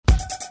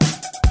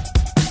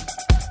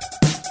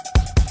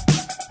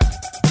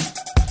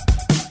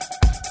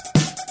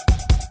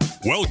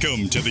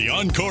Welcome to the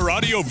Encore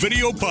Audio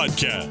Video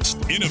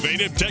Podcast.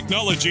 Innovative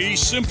technology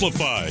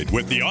simplified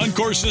with the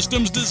Encore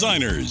Systems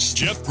designers,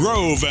 Jeff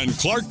Grove and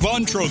Clark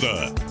Von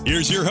Trotha.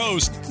 Here's your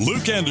host,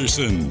 Luke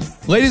Anderson.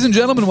 Ladies and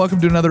gentlemen, welcome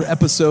to another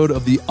episode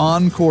of the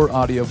Encore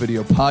Audio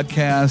Video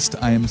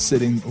Podcast. I am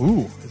sitting,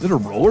 is it a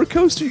roller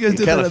coaster? You guys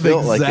did that at the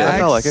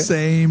exact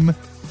same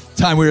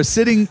time. We are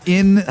sitting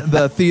in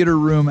the theater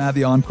room at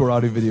the Encore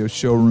Audio Video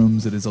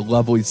showrooms. It is a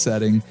lovely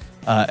setting.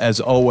 As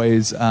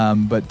always,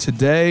 but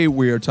today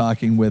we are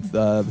talking with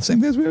the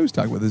same guys we always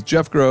talk with. It's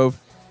Jeff Grove.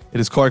 It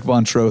is Clark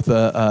Von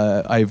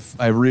Trotha.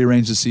 I've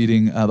rearranged the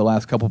seating the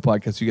last couple of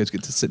podcasts. You guys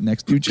get to sit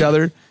next to each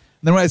other. And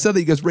then when I said that,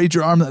 you guys raised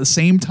your arm at the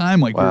same time,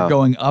 like we're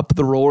going up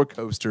the roller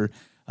coaster.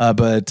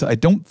 But I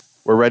don't.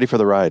 We're ready for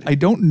the ride. I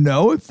don't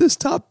know if this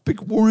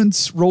topic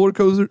warrants roller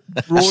coaster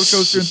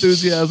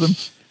enthusiasm.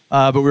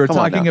 But we were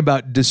talking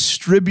about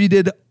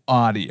distributed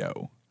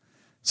audio.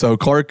 So,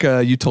 Clark,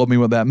 you told me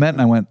what that meant,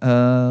 and I went,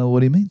 what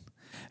do you mean?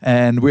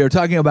 And we are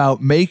talking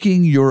about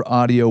making your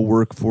audio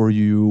work for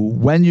you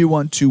when you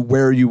want to,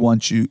 where you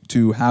want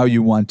to, how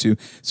you want to.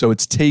 So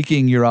it's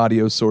taking your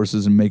audio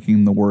sources and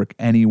making them work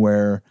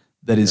anywhere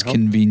that is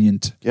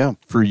convenient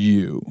for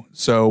you.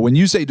 So when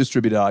you say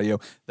distributed audio,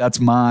 that's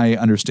my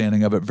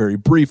understanding of it very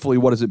briefly.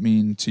 What does it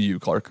mean to you,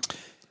 Clark?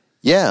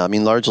 Yeah, I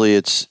mean, largely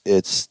it's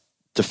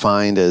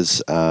defined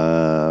as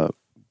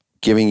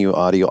giving you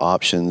audio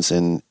options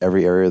in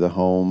every area of the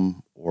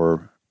home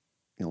or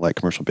like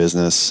commercial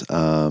business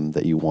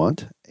that you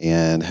want,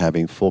 and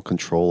having full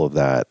control of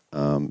that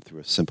through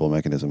a simple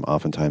mechanism,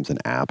 oftentimes an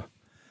app.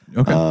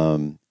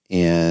 Okay.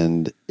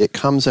 And it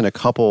comes in a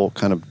couple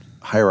kind of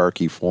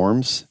hierarchy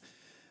forms.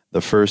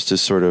 The first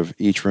is sort of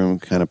each room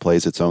kind of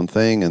plays its own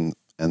thing,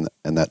 and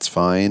that's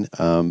fine.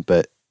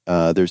 But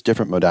there's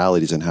different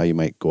modalities in how you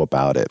might go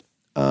about it.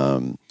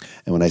 And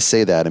when I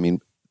say that, I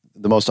mean,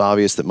 the most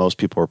obvious that most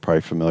people are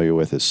probably familiar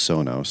with is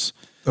Sonos.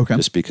 Okay.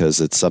 Just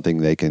because it's something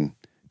they can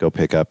go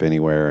pick up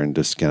anywhere and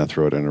just kind of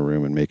throw it in a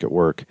room and make it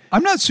work.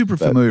 I'm not super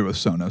familiar with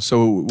Sonos,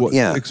 so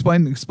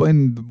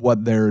explain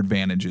what their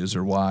advantage is,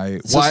 or why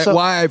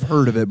I've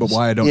heard of it, but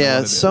why I don't know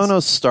what it is.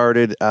 Sonos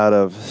started out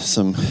of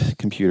some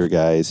computer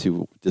guys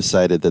who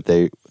decided that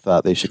they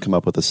thought they should come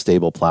up with a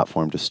stable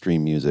platform to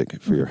stream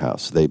music for your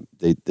house. They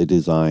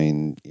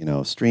design,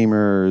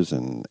 streamers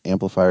and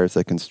amplifiers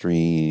that can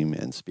stream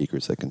and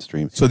speakers that can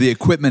stream. So the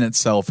equipment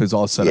itself is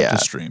all set up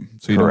to stream.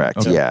 So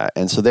correct. Yeah.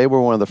 And so they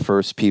were one of the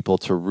first people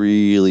to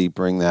really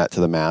bring that to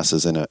the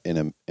masses in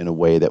a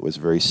way that was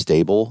very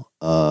stable,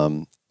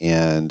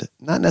 and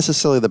not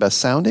necessarily the best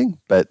sounding,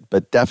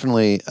 but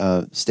definitely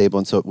stable.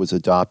 And so it was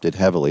adopted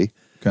heavily.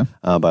 Okay.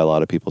 By a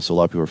lot of people. So a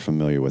lot of people are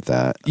familiar with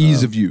that.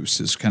 Ease of use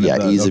is kind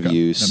of ease of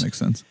use. That makes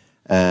sense.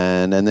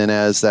 And then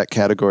as that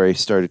category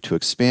started to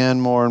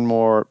expand more and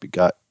more, we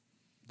got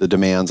the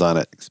demands on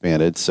it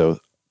expanded. So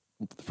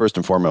first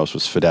and foremost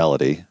was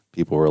fidelity.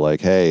 People were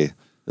like, hey,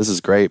 this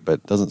is great, but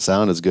it doesn't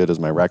sound as good as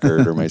my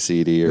record or my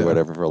CD or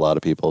whatever for a lot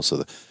of people.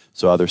 So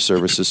other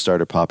services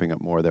started popping up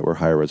more that were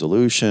higher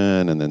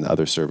resolution, and then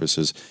other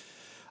services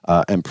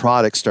and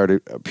products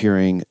started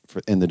appearing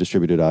in the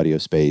distributed audio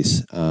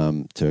space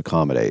to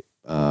accommodate.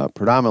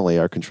 Predominantly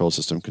our control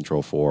system,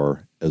 Control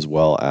 4, as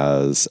well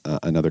as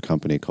another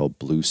company called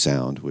Blue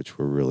Sound, which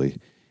we're really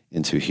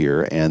into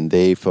here. And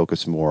they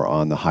focus more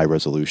on the high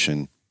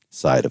resolution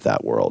side of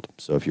that world.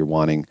 So if you're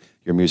wanting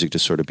your music to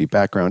sort of be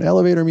background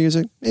elevator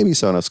music, maybe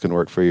Sonos can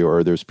work for you,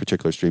 or there's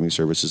particular streaming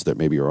services that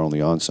maybe are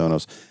only on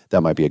Sonos.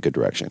 That might be a good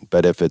direction.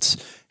 But if it's,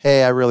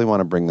 hey, I really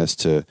want to bring this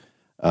to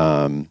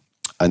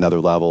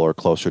another level or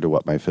closer to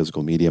what my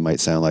physical media might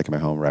sound like in my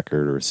home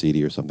record or a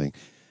CD or something,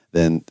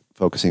 then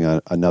focusing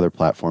on another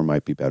platform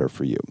might be better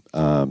for you.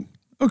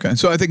 Okay,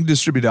 so I think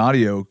distributed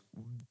audio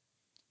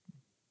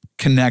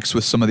connects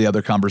with some of the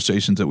other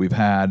conversations that we've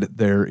had.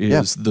 There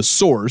is the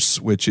source,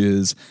 which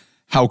is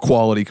how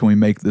quality can we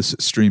make this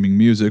streaming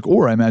music,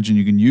 or I imagine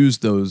you can use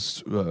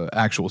those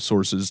actual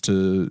sources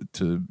to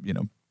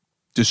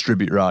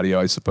distribute your audio,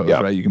 I suppose,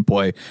 right? You can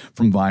play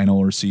from vinyl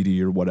or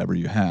CD or whatever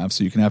you have.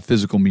 So you can have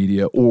physical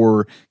media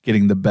or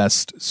getting the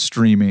best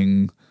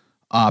streaming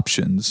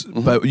options.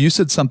 Mm-hmm. But you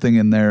said something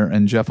in there,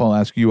 and Jeff, I'll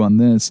ask you on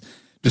this.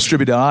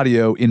 Distributed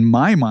audio, in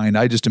my mind,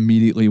 I just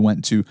immediately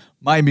went to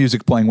my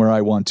music playing where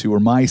I want to, or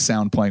my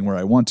sound playing where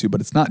I want to.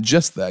 But it's not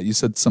just that. You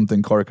said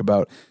something, Clark,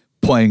 about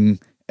playing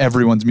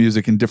everyone's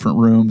music in different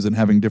rooms and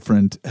have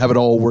it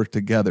all work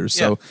together.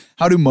 So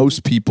how do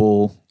most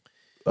people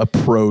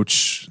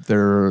approach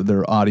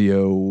their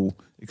audio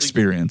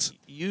experience?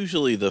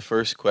 Usually the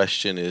first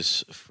question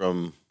is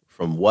from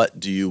what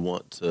do you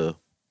want to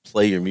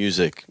play your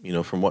music,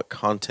 from what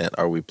content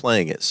are we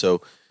playing it?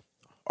 So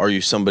are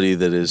you somebody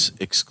that is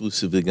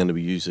exclusively going to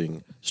be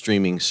using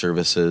streaming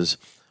services,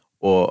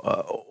 or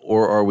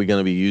are we going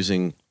to be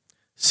using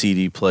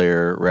CD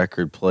player,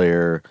 record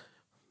player?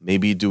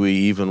 Maybe do we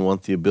even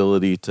want the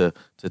ability to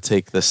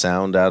take the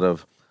sound out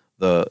of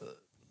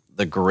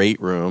the great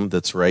room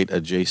that's right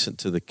adjacent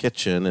to the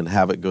kitchen and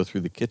have it go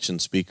through the kitchen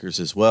speakers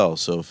as well?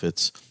 So if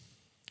it's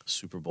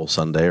Super Bowl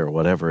Sunday or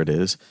whatever it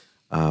is,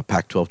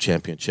 Pac-12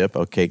 championship.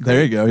 Okay, great.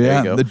 There you go.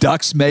 Yeah, the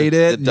Ducks made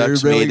it. The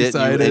Ducks you're really made it,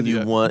 excited.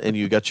 and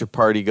you got your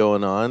party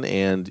going on,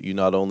 and you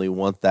not only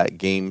want that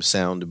game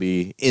sound to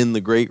be in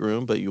the great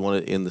room, but you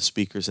want it in the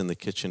speakers in the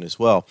kitchen as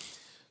well.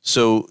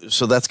 So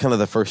that's kind of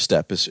the first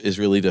step is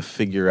really to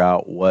figure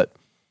out what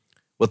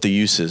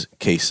the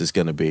case is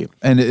going to be.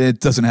 And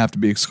it doesn't have to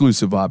be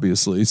exclusive,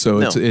 obviously.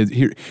 So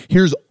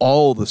here's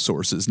all the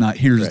sources, not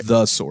here's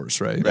the source,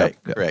 right?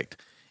 Right, correct.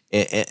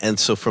 And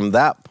so from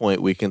that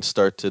point, we can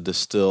start to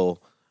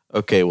distill,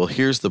 okay, well,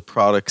 here's the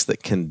products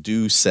that can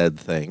do said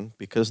thing,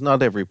 because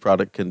not every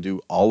product can do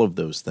all of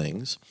those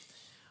things.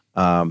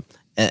 And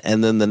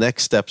then the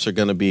next steps are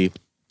going to be,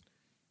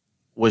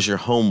 was your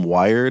home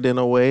wired in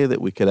a way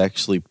that we could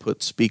actually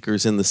put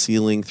speakers in the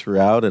ceiling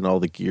throughout and all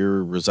the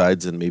gear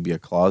resides in maybe a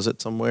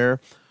closet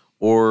somewhere?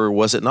 Or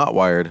was it not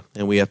wired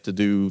and we have to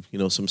do,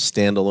 some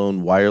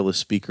standalone wireless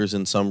speakers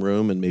in some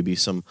room and maybe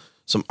some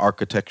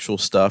architectural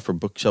stuff or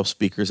bookshelf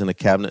speakers in a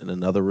cabinet in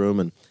another room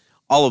and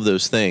all of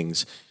those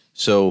things.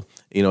 So,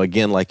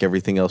 again, like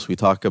everything else we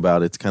talk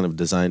about, it's kind of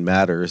design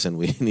matters, and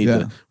we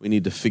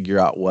need to figure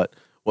out what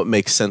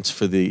makes sense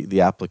for the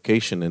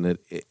application, and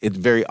it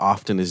very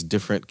often is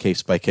different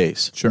case by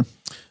case. Sure.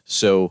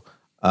 So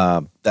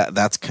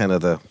that's kind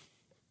of the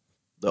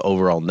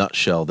overall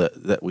nutshell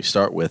that we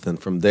start with,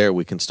 and from there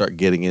we can start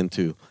getting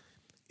into,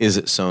 is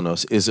it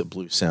Sonos? Is it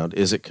Bluesound?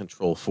 Is it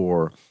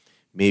Control4?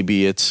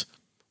 Maybe it's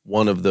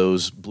one of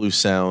those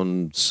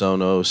Bluesound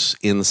Sonos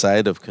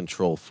inside of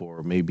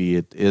Control4. Maybe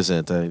it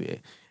isn't. And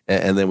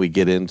then we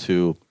get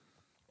into,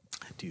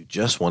 do you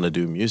just want to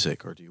do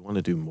music or do you want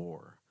to do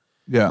more?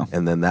 Yeah.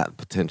 And then that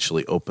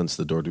potentially opens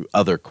the door to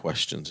other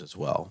questions as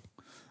well.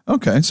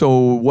 Okay.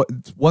 So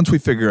once we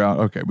figure out,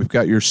 okay, we've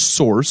got your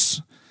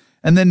source,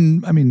 and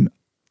then,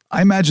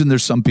 I imagine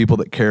there's some people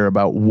that care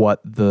about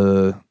what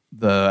the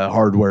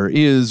hardware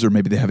is, or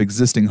maybe they have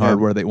existing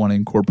hardware they want to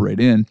incorporate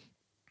in.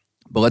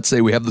 But let's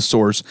say we have the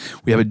source,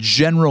 we have a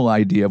general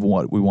idea of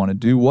what we want to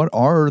do. What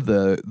are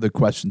the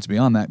questions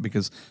beyond that?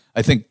 Because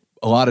I think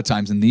a lot of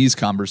times in these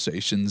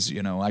conversations,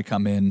 I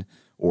come in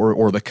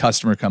or the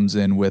customer comes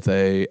in with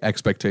a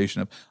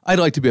expectation of, I'd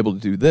like to be able to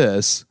do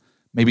this,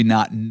 maybe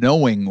not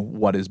knowing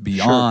what is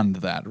beyond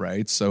that,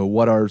 right? So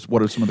what are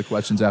some of the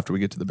questions after we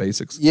get to the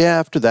basics? Yeah,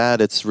 after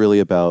that, it's really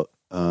about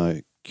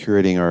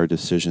curating our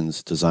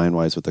decisions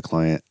design-wise with the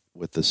client,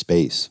 with the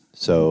space.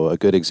 So a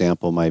good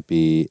example might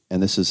be,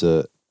 and this is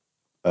a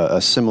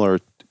similar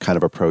kind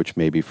of approach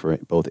maybe for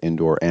both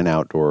indoor and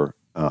outdoor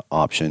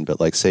option, but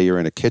like say you're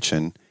in a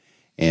kitchen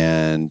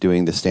and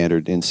doing the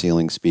standard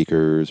in-ceiling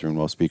speakers or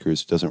in-wall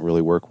speakers doesn't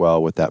really work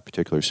well with that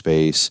particular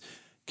space,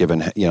 given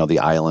the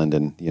island,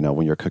 and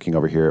when you're cooking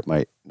over here,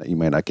 you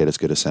might not get as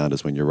good a sound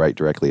as when you're right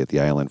directly at the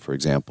island, for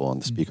example, on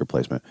the speaker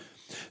placement.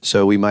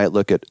 So we might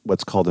look at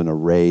what's called an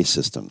array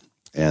system,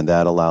 and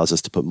that allows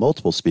us to put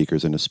multiple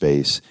speakers in a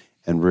space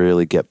and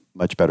really get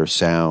much better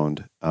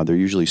sound. They're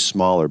usually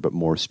smaller, but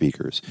more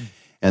speakers.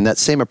 And that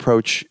same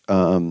approach,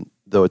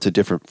 though it's a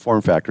different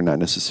form factor, not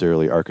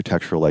necessarily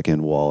architectural like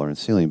in wall or in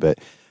ceiling, but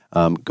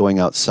going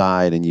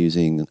outside and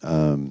using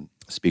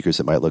speakers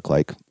that might look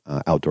like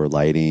outdoor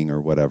lighting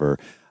or whatever.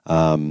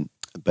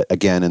 But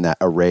again, in that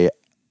array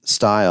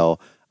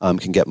style,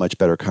 can get much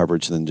better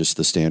coverage than just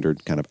the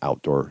standard kind of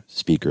outdoor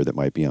speaker that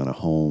might be on a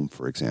home,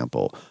 for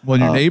example. Well,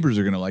 your neighbors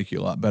are going to like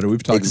you a lot better.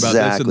 We've talked about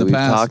this in the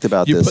past. We've talked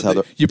about you this.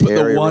 You put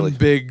the one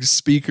big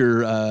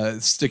speaker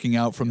sticking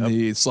out from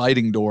the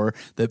sliding door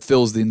that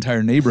fills the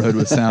entire neighborhood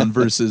with sound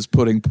versus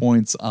putting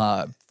points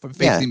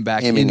facing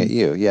back aiming at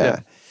you. Yeah.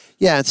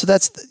 And so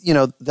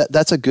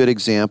that's a good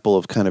example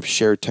of kind of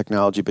shared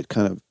technology, but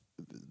kind of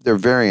there are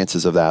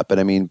variances of that,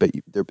 but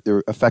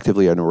they're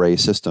effectively an array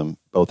system,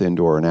 both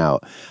indoor and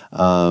out.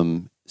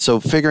 So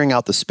figuring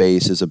out the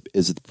space is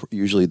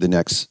usually the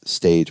next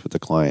stage with the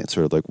client.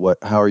 Sort of like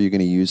how are you going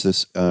to use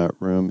this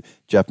room?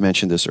 Jeff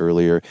mentioned this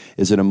earlier.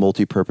 Is it a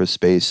multi-purpose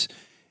space?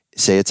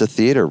 Say it's a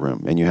theater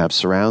room and you have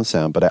surround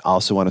sound, but I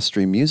also want to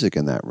stream music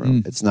in that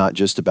room. It's not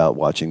just about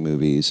watching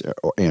movies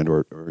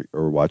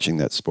or watching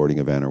that sporting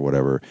event or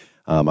whatever.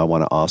 I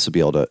want to also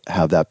be able to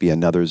have that be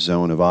another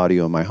zone of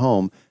audio in my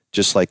home,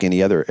 just like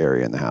any other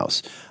area in the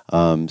house.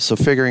 So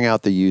figuring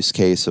out the use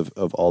case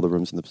of all the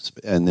rooms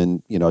and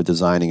then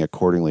designing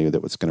accordingly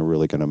that what's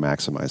really going to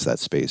maximize that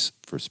space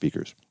for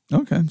speakers.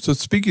 Okay. So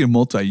speaking of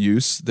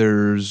multi-use,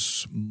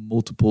 there's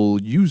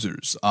multiple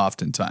users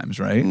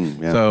oftentimes, right?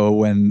 So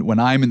when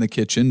I'm in the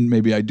kitchen,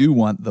 maybe I do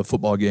want the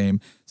football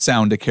game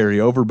sound to carry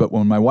over, but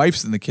when my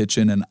wife's in the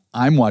kitchen and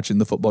I'm watching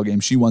the football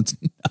game, she wants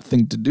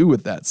nothing to do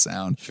with that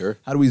sound. Sure.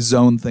 How do we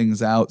zone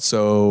things out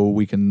so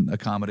we can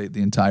accommodate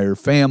the entire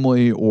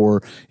family,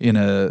 or in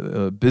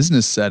a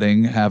business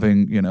setting,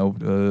 having,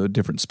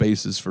 different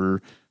spaces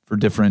for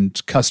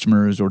different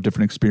customers or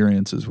different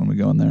experiences when we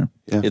go in there?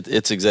 Yeah.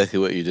 It's exactly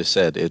what you just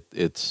said.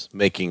 It's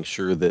making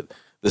sure that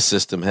the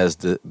system has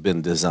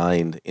been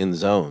designed in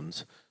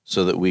zones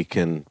so that we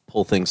can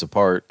pull things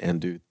apart and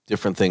do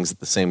different things at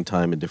the same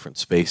time in different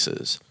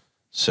spaces.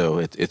 So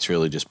it's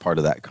really just part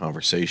of that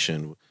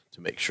conversation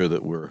to make sure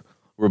that we're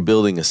we're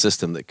building a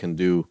system that can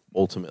do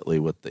ultimately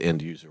what the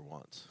end user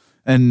wants.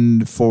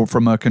 And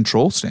from a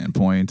control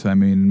standpoint, I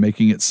mean,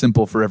 making it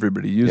simple for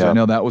everybody to use. Yeah. I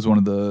know that was one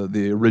of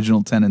the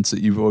original tenets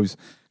that you've always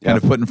kind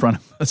of put in front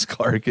of us,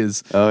 Clark,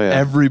 is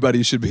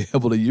everybody should be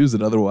able to use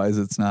it. Otherwise,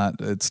 it's not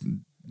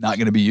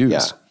going to be used.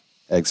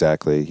 Yeah,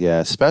 exactly.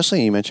 Yeah,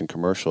 especially you mentioned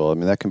commercial. I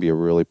mean, that can be a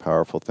really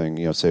powerful thing.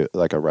 You know, say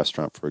like a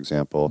restaurant, for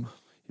example.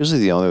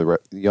 Usually the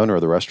owner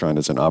of the restaurant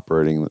isn't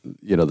operating,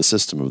 the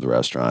system of the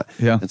restaurant.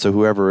 Yeah. And so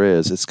whoever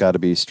is, it's got to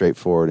be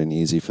straightforward and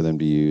easy for them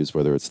to use,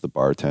 whether it's the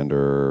bartender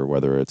or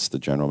whether it's the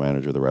general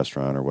manager of the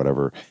restaurant or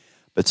whatever.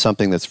 But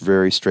something that's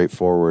very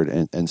straightforward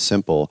and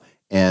simple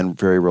and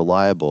very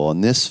reliable.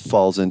 And this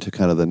falls into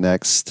kind of the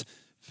next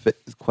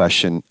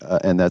question,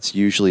 and that's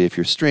usually if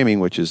you're streaming,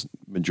 which is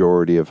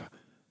majority of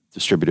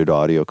distributed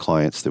audio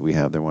clients that we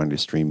have, they're wanting to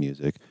stream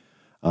music.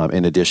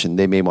 In addition,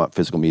 they may want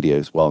physical media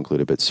as well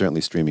included, but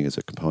certainly streaming is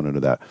a component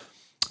of that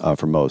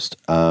for most,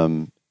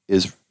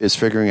 is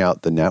figuring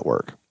out the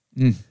network.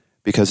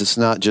 Because it's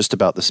not just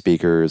about the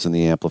speakers and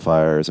the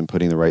amplifiers and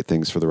putting the right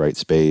things for the right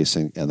space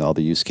and all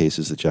the use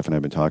cases that Jeff and I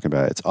have been talking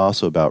about. It's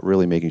also about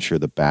really making sure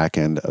the back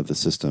end of the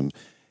system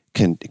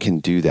can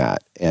do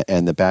that.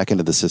 And the back end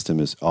of the system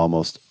is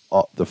almost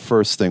the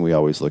first thing we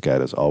always look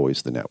at is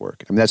always the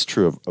network. I mean, that's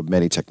true of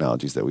many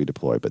technologies that we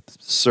deploy, but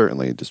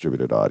certainly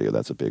distributed audio,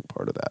 that's a big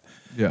part of that.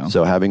 Yeah.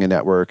 So having a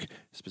network,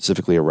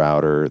 specifically a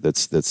router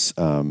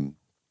that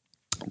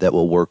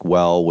will work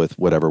well with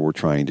whatever we're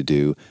trying to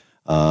do.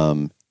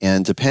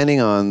 And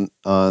depending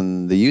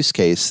on the use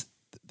case,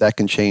 that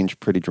can change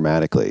pretty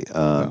dramatically,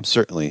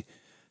 certainly.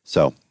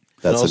 So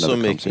that's and also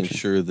another making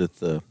sure that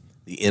the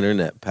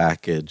internet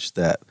package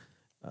that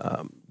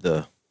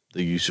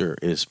the user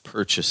is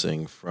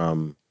purchasing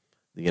from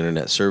the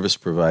internet service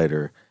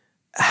provider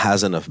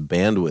has enough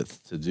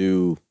bandwidth to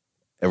do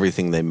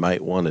everything they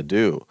might want to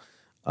do.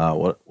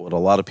 What a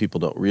lot of people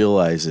don't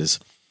realize is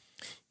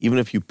even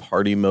if you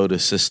party mode a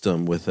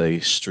system with a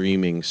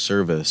streaming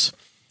service,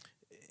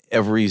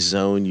 every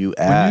zone you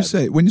add.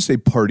 When you say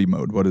party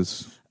mode, what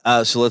is?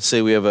 So let's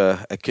say we have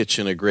a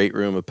kitchen, a great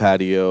room, a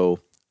patio,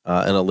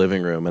 and a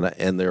living room,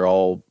 and they're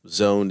all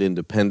zoned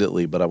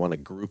independently, but I want to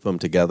group them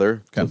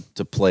together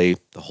to play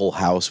the whole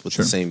house with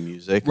the same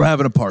music. We're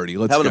having a party.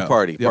 Let's go. A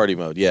party, party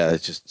mode. Yeah,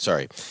 it's just,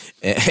 sorry.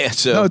 And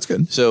so, no, it's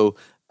good. So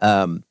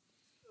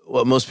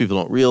what most people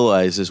don't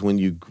realize is when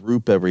you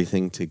group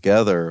everything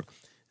together,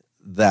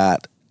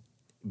 that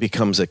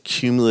becomes a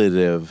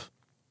cumulative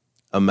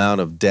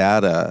amount of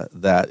data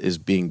that is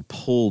being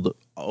pulled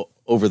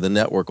over the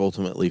network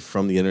ultimately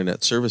from the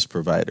internet service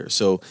provider.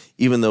 So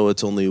even though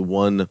it's only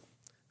one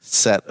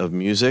set of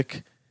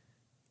music,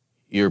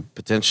 you're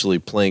potentially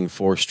playing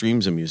 4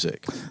 streams of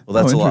music. Well,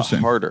 that's a lot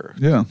harder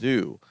to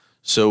do.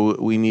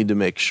 So we need to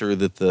make sure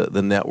that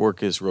the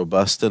network is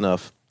robust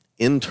enough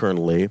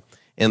internally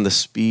and the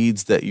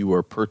speeds that you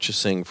are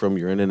purchasing from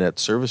your internet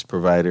service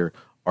provider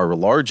are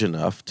large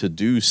enough to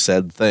do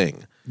said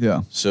thing.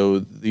 Yeah. So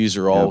these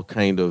are all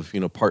kind of,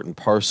 part and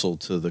parcel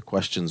to the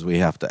questions we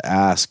have to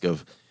ask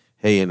of,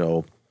 hey,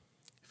 if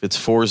it's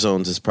 4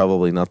 zones, it's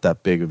probably not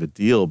that big of a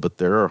deal, but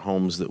there are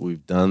homes that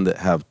we've done that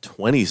have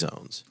 20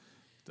 zones.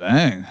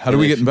 Dang. How do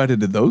we get invited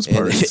to those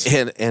parties?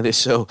 And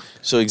so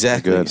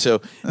exactly. Good.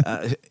 So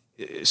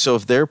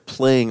if they're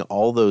playing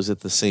all those at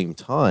the same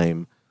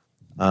time,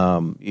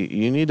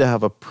 you need to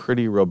have a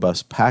pretty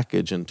robust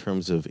package in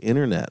terms of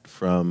internet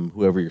from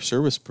whoever your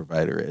service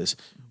provider is,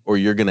 or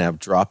you're going to have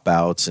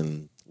dropouts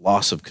and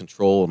loss of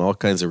control and all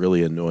kinds of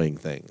really annoying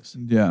things.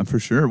 Yeah, for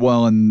sure.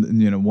 Well,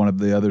 and one of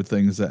the other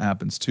things that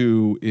happens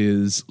too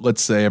is,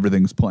 let's say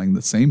everything's playing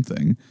the same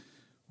thing.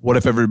 What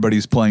if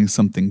everybody's playing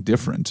something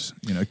different?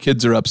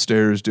 Kids are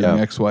upstairs doing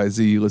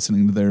XYZ,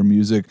 listening to their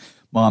music.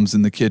 Mom's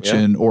in the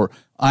kitchen, or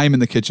I'm in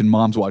the kitchen.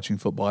 Mom's watching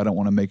football. I don't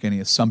want to make any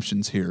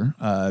assumptions here.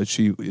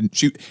 She,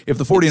 if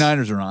the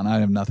 49ers are on, I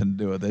have nothing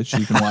to do with it.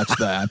 She can watch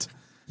that.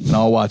 And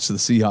I'll watch the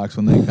Seahawks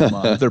when they come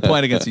on. If they're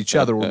playing against each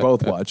other, we're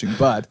both watching.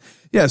 But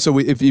yeah, so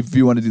if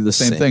you want to do the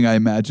same thing, I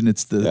imagine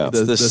it's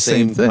the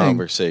same thing.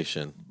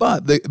 Conversation.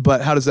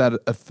 But how does that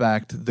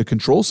affect the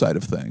control side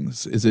of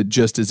things? Is it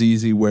just as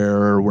easy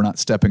where we're not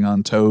stepping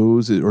on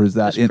toes, or is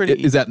that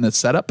is that in the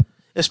setup?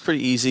 It's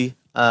pretty easy.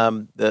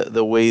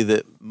 The way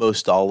that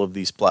most all of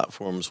these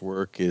platforms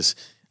work is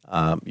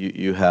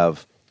you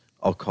have,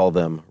 I'll call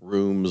them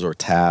rooms or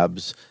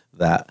tabs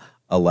that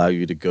allow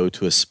you to go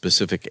to a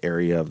specific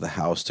area of the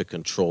house to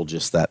control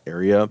just that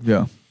area.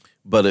 Yeah.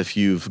 But if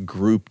you've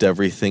grouped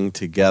everything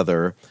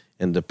together,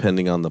 and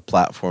depending on the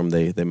platform,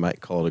 they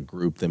might call it a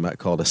group, they might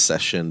call it a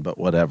session, but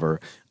whatever.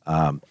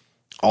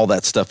 All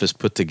that stuff is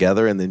put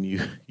together, and then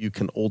you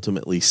can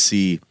ultimately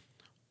see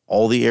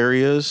all the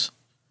areas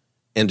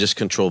and just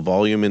control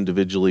volume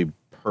individually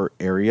per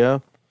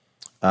area.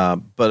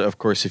 But of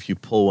course, if you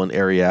pull one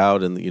area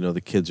out and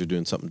the kids are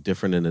doing something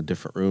different in a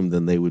different room,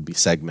 then they would be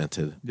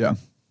segmented. Yeah.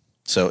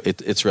 So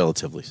it's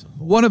relatively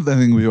simple. One of the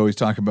things we always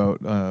talk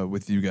about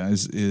with you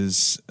guys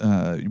is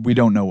we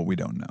don't know what we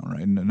don't know,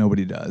 right?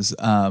 Nobody does.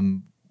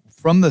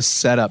 From the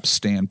setup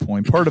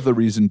standpoint, part of the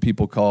reason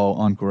people call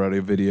Encore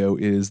Audio Video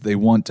is they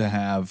want to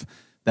have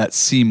that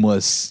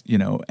seamless,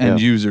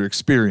 end user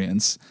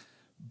experience.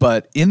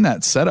 But in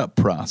that setup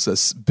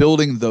process,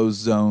 building those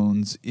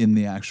zones in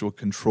the actual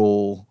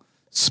control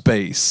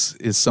space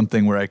is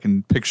something where I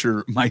can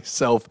picture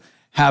myself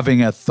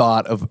having a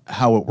thought of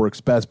how it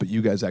works best, but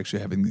you guys actually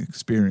having the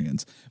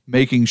experience,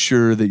 making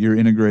sure that you're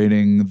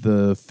integrating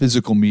the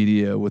physical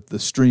media with the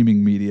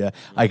streaming media.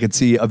 I could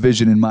see a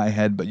vision in my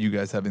head, but you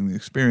guys having the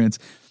experience.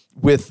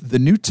 With the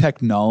new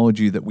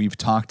technology that we've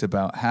talked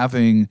about,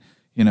 having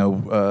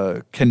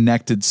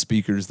connected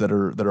speakers that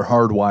are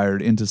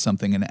hardwired into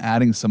something, and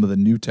adding some of the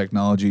new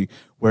technology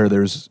where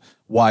there's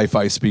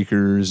Wi-Fi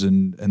speakers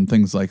and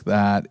things like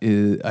that,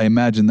 I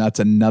imagine that's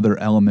another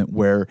element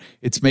where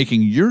it's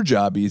making your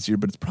job easier,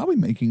 but it's probably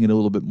making it a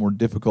little bit more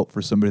difficult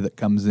for somebody that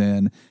comes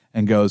in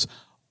and goes,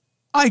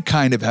 I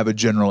kind of have a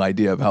general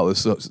idea of how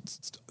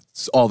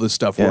all this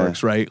stuff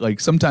works, right? Like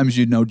sometimes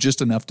you know just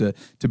enough to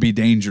be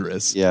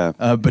dangerous,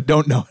 but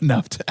don't know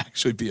enough to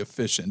actually be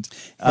efficient.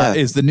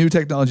 Is the new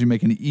technology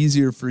making it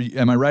easier for you?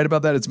 Am I right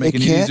about that? It's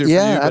making it easier for you,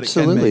 but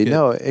absolutely.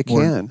 It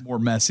can more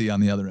messy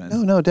on the other end.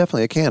 No,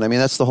 definitely it can. I mean,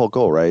 that's the whole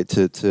goal, right?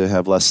 To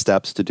have less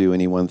steps to do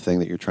any one thing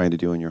that you're trying to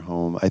do in your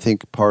home. I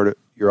think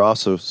you're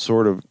also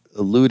sort of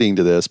alluding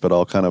to this, but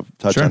I'll kind of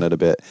touch on it a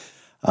bit.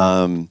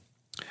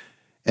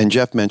 And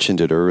Jeff mentioned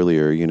it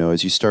earlier,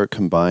 as you start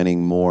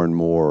combining more and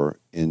more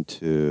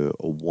into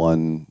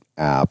one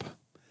app,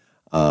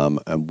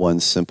 and one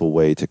simple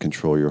way to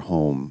control your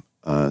home.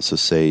 So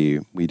say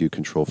we do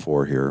Control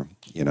 4 here,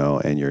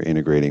 and you're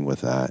integrating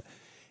with that,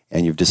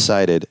 and you've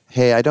decided,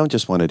 hey, I don't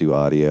just want to do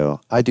audio.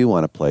 I do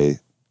want to play,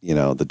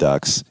 the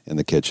ducks in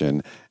the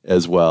kitchen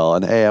as well.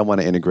 And hey, I want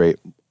to integrate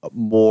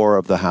more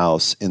of the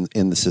house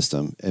in the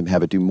system and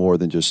have it do more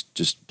than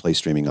just play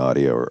streaming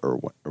audio or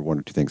one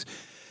or two things.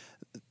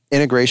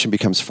 Integration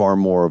becomes far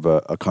more of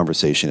a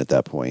conversation at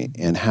that point,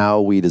 and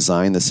how we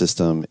design the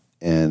system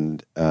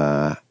and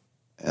all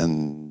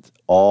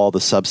the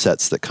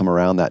subsets that come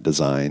around that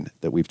design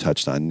that we've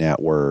touched on,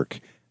 network,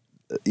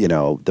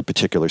 the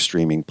particular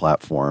streaming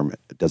platform,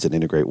 does it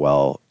integrate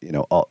well?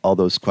 All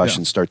those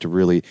questions start to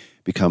really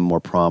become more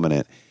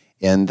prominent,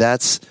 and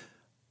gets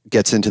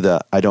into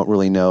the I don't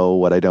really know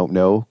what I don't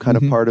know kind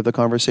of part of the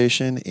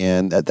conversation,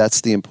 and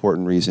that's the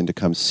important reason to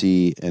come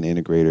see an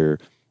integrator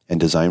and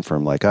design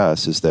firm like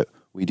us, is that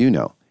we do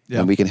know,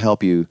 and we can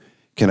help you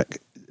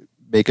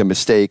make a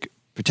mistake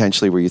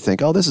potentially where you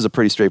think, oh, this is a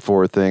pretty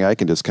straightforward thing. I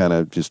can just kind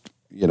of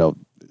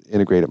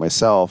integrate it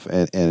myself,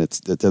 and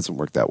it doesn't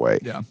work that way.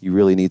 Yeah. You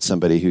really need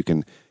somebody who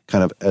can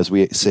kind of, as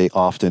we say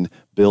often,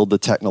 build the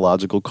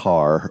technological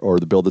car or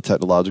build the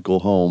technological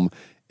home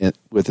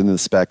within the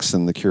specs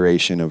and the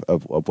curation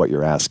of what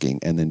you're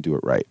asking, and then do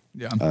it right.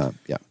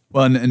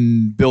 Well,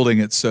 and building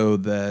it so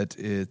that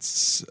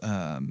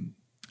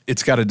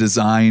it's got a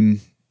design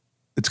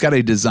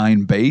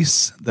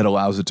base that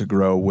allows it to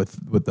grow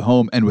with the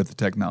home and with the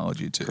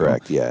technology too.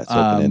 Correct. Yeah, it's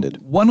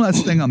open-ended. One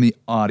last thing on the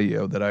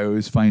audio that I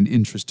always find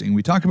interesting.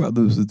 We talk about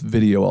this with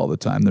video all the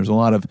time. There's a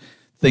lot of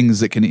things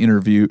that can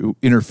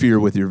interfere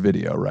with your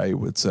video, right?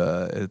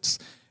 It's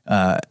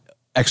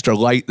extra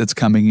light that's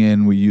coming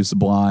in. We use the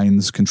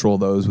blinds, control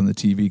those when the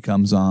TV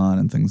comes on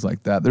and things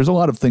like that. There's a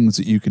lot of things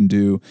that you can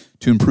do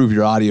to improve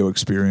your audio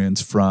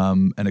experience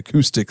from an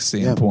acoustic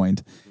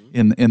standpoint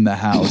in the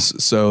house.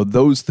 So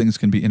those things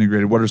can be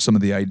integrated. What are some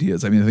of the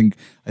ideas? I mean,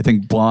 I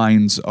think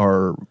blinds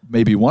are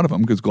maybe one of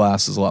them, because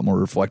glass is a lot more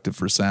reflective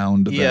for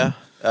sound.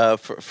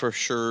 For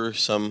sure.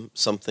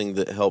 Something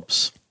that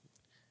helps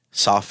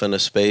soften a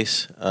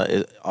space,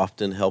 it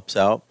often helps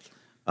out.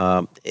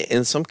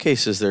 In some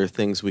cases, there are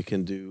things we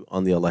can do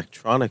on the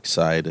electronic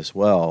side as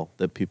well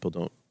that people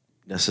don't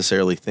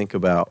necessarily think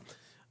about.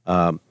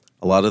 A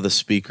lot of the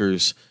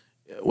speakers,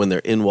 when they're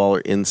in wall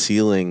or in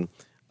ceiling,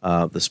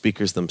 the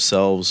speakers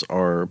themselves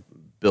are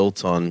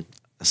built on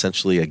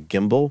essentially a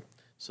gimbal,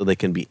 so they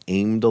can be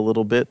aimed a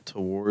little bit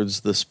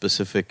towards the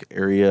specific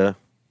area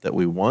that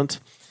we want.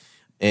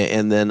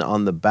 And then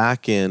on the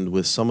back end,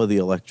 with some of the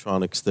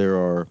electronics, there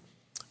are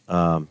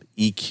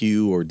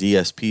EQ or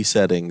DSP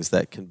settings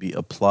that can be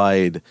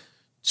applied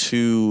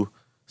to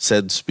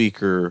said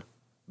speaker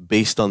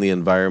based on the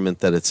environment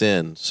that it's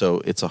in.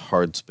 So it's a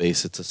hard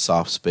space, it's a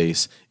soft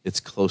space, it's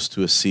close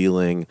to a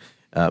ceiling,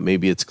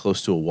 maybe it's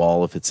close to a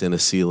wall if it's in a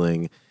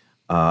ceiling,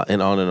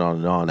 and on and on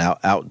and on.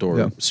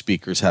 Outdoor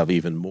speakers have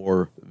even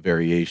more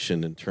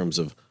variation in terms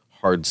of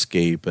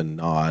hardscape and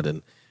nod,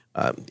 and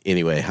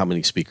anyway, how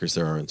many speakers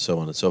there are, and so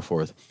on and so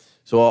forth.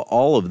 So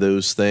all of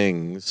those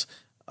things,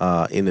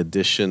 in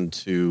addition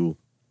to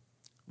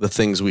the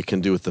things we can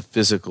do with the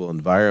physical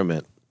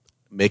environment,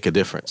 make a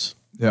difference.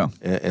 Yeah.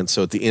 And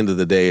so at the end of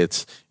the day,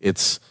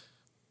 it's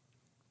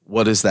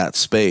what is that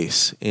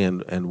space,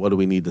 and what do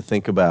we need to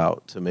think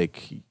about to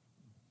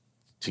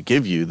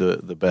give you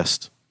the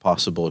best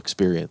possible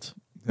experience.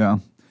 Yeah.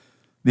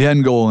 The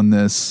end goal in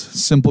this,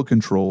 simple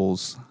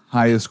controls,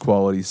 highest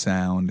quality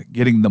sound,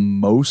 getting the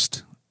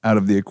most out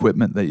of the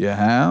equipment that you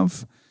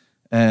have,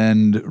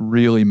 and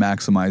really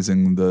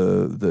maximizing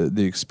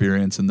the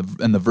experience and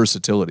the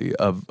versatility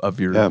of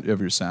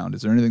your sound.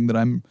 Is there anything that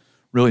I'm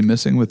really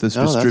missing with this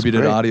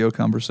distributed audio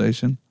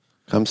conversation?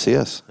 Come see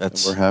us.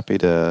 We're happy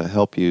to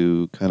help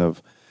you kind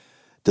of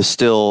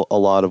distill a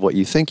lot of what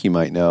you think you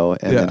might know,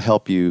 and then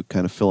help you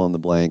kind of fill in the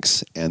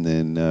blanks, and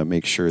then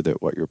make sure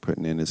that what you're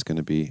putting in is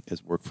going to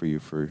work for you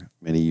for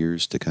many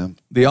years to come.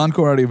 The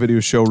Encore Audio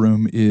Video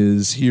Showroom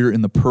is here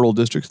in the Pearl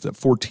District. It's at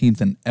 14th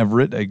and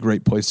Everett, a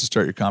great place to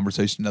start your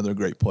conversation. Another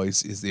great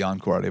place is the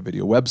Encore Audio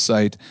Video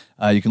website.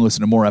 You can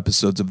listen to more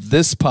episodes of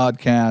this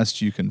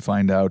podcast. You can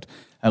find out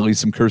at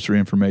least some cursory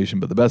information,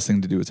 but the best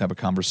thing to do is have a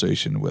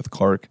conversation with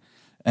Clark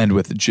and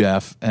with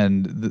Jeff,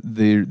 and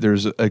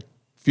there's a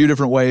few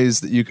different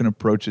ways that you can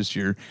approach this.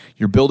 You're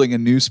building a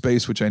new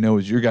space, which I know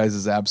is your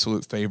guys'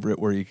 absolute favorite,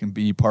 where you can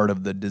be part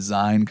of the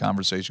design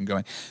conversation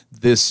going,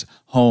 this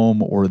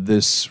home or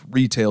this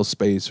retail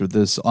space or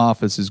this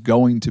office is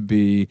going to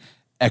be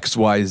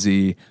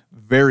XYZ.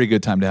 Very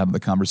good time to have the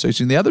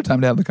conversation. The other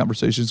time to have the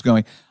conversation is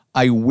going,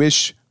 I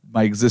wish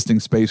my existing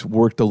space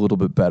worked a little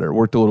bit better,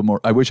 worked a little more.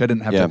 I wish I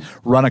didn't have to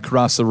run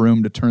across the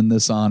room to turn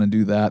this on and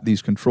do that.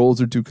 These controls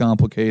are too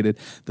complicated.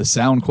 The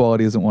sound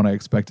quality isn't what I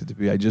expect it to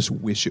be. I just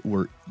wish it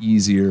were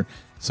easier.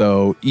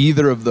 So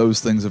either of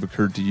those things have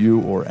occurred to you,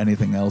 or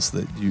anything else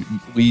that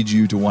leads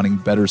you to wanting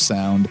better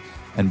sound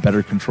and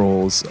better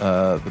controls,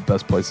 the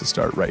best place to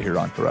start right here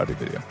on Encore Audio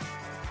Video.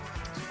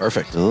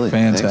 Perfect. Absolutely.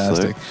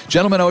 Fantastic. Thanks,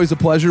 gentlemen, always a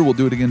pleasure. We'll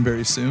do it again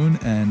very soon.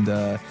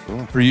 And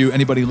for you,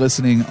 anybody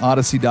listening,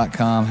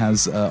 Odyssey.com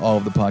has all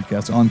of the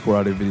podcasts,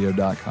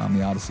 EncoreAudioVideo.com,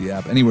 the Odyssey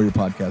app, anywhere your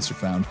podcasts are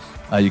found.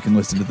 You can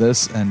listen to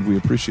this, and we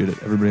appreciate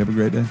it. Everybody have a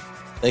great day.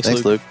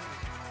 Thanks, Luke.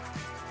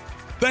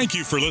 Thank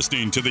you for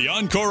listening to the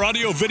Encore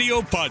Audio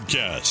Video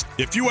Podcast.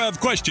 If you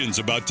have questions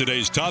about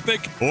today's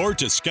topic, or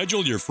to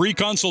schedule your free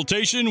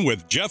consultation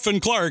with Jeff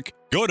and Clark,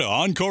 go to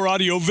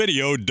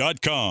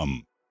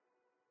EncoreAudioVideo.com.